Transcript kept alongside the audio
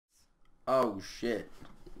Oh shit.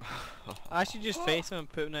 I should just face him and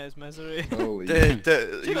put him out his misery. Holy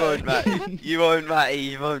Dude, you won't, Matty. You won't, Matty.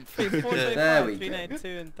 You won't. 425, There we go. 392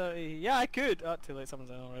 and 30. Yeah, I could. Oh, too late. Someone's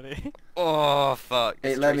in already. Oh fuck.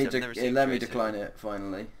 It let me decline it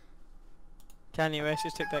finally. Kanye West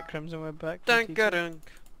just took that Crimson Web back. Dunk dunk.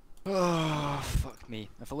 Oh, fuck me.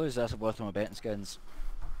 If I lose this, I've lost all my betting skins.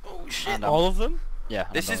 Oh shit. All of them? Yeah.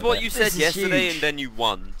 This I'm is done what with you it. said This is yesterday, huge. and then you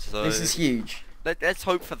won. So This is huge. Let's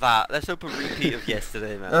hope for that. Let's hope a repeat of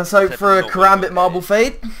yesterday, man. Let's hope Except for a not Karambit winning. Marble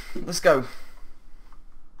Fade. Let's go.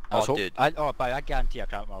 Oh, dude. But I guarantee a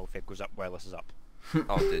Karambit Marble Fade goes up while this is up.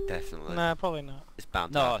 Oh, dude, definitely. Nah, probably not. It's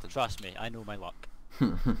bound to No, happen. trust me, I know my luck.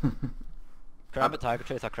 the Karambit Tiger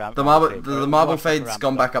Truth or Karambit Marble Fade's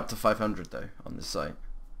gone back up to 500 though on this site.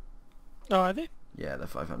 Oh, are they? Yeah, they're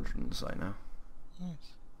 500 on the site now.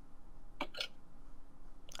 Nice.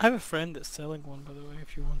 I have a friend that's selling one, by the way,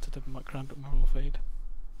 if you wanted a Crampit Marble Fade.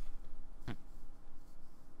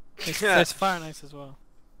 It's fire nice as well.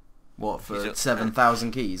 What, for He's a-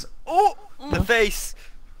 7,000 keys? Oh, the face.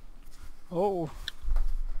 Oh.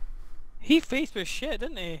 He faced with shit,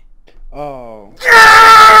 didn't he? Oh.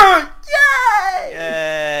 Yay!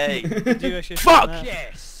 Yay! Did you actually Fuck that?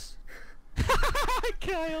 yes!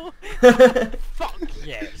 Kyle! Fuck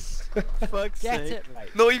yes! Fuck's Get sake. it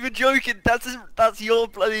right. Not even joking. That's your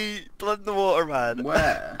bloody blood in the water, man.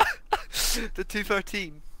 Where? The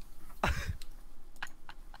 213.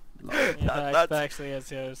 Yeah, That's- that actually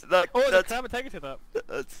is yours. That, Oh, the that's Crampit Tiger Tooth up.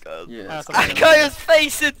 that's Yeah. Kaya's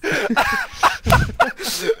facing.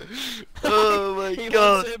 Oh my He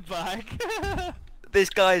god. wants it back. This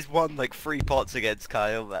guy's won like 3 pots against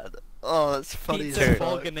Kyle, man. Oh, that's funny as Pizza fuck.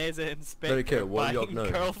 Bolognese Inspector Very cool, what are you up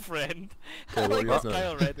buying now? girlfriend. Okay, I what are like you up this now? guy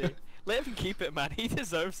already. Let him keep it, man. He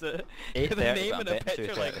deserves it. With a 8:30, name but and I'm a betting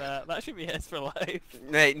picture 2:30. like that. That should be his for life.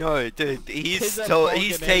 Mate, no, dude, he's He's a he's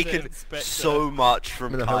Bolognese taken Inspector. so much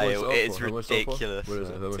from How much Kyle. is It is How much is it for? ridiculous. What is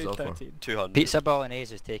it? How much is it for? 213. 200. Pizza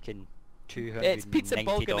Bolognese has taken It's Pizza $290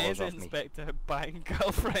 Bolognese off me. Inspector buying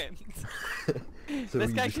girlfriend. So This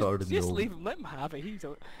we guy just should already just know. leave him. Let him have it. He's.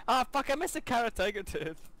 Ah, fuck! I missed the carrot tiger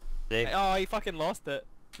tooth. Dave, Oh, he fucking lost it.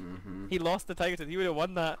 Mm-hmm. He lost the tiger tooth. He would have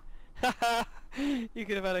won that. You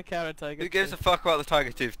could have had a carrot tiger. Who gives a tooth. fuck about the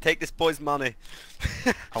tiger tooth? Take this boy's money.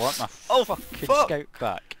 I want my Oh, fucking fuck. scout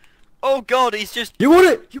back. Oh god, he's just. You won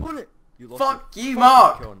it! You won it! You lost Fuck it. you,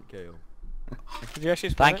 Mark! You can't, Kale. Did you actually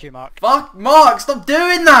split Thank it? you, Mark. Fuck Mark! Stop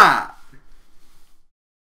doing that!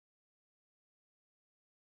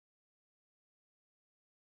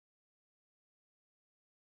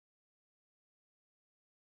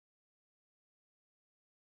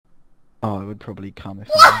 Oh, I would probably come if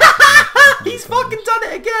I He's fucking done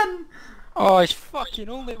it again! Oh, he's fucking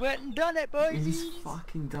only went and done it, boys. He's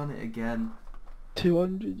fucking done it again.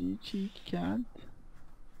 200, you cheeky cunt.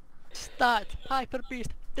 Start Hyper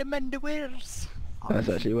Beast Demand the Wares. That's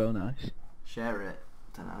actually well nice. Share it.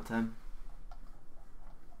 10 out of 10.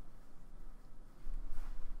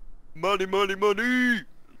 Money, money, money!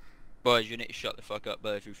 Boys, you need to shut the fuck up,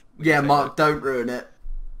 boys. Yeah, Mark, don't ruin it.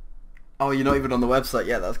 Oh, you're not even on the website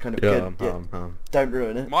yet, that's kind of Yeah, good. Don't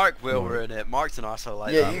ruin it. Mark will Mark. ruin it. Mark's an arsehole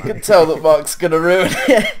like Yeah, that. you man. can tell that Mark's gonna ruin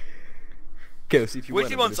it. Kale, see if you Which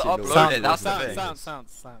win, he I'm wants gonna to say upload no. it, that's the thing.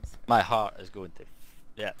 Sounds. My heart is going to.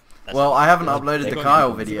 Yeah. that's Well, it. I haven't Yeah. uploaded the Go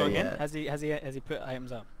Kyle again. Has he video gone in? yet. Has he put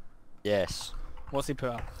items up? Yes. What's he put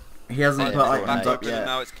up? He hasn't Yeah, put yeah, items yeah. up yet.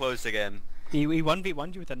 Now it's closed again. He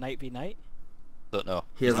 1v1'd you with a night v night. Don't know.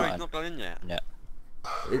 He No, hasn't. he's not gone in yet. Yeah.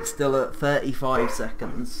 It's still at 35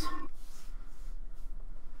 seconds.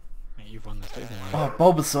 Mate, you've won this. Oh,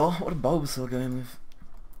 Bulbasaur. What did Bulbasaur go in with?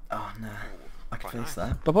 Oh, no. I can Quite face nice.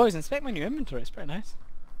 that. But boys, inspect my new inventory. It's pretty nice.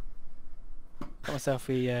 Got myself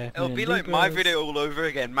a. It'll be like my Lugos. video all over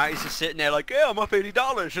again. Matty's just sitting there like, yeah, I'm up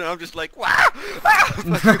 $80, and I'm just like, wow!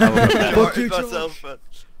 Fuck you, myself, but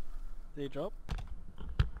Did you drop?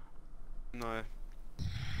 no.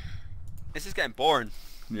 This is getting boring.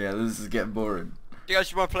 Yeah, this is getting boring. Do you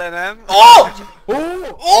guys want to play an M? Oh!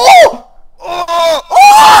 Oh! Oh!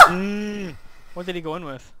 Oh! What did he go in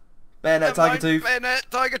with? Bayonet, Tiger Tooth. Bayonet,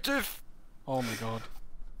 Tiger Tooth! Oh my god.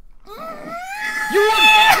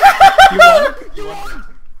 You won.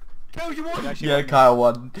 Kyle, you won! Yeah, Kyle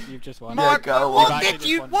won. You've just won. Yeah, Mark, Kyle what won. did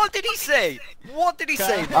you? What did he say? What did he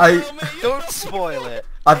say? Don't spoil it.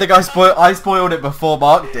 I think I spoiled it before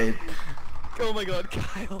Mark did. Oh my god,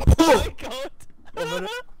 Kyle. Oh my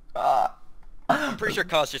god. I'm pretty sure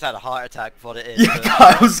Kyle's just had a heart attack before it is. Yeah, but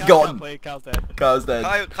Kyle's Kyle's not gone. playing, Kyle's dead. Kyle's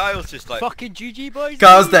dead. Kyle's just like, Fucking GG, boys.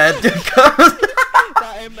 Kyle's dead.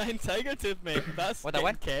 That M9 Tiger Tooth, mate. That's What, I getting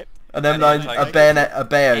win? kept. And then Bayo a Tiger bayonet, a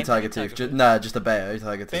Bayo M9 Tiger Tiger Tooth. Tooth. Nah, just a Bayo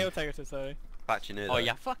Tiger Bayo Tooth. Tiger Tooth, sorry. fact you knew Oh, that.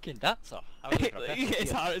 yeah, fucking dancer. I was looking for a pistol His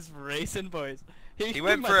here. heart is racing, boys. He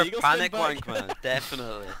went my for a deagle panic spin back. wank, man.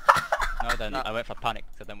 Definitely. No, then I went for panic,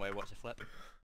 so then we watched the flip.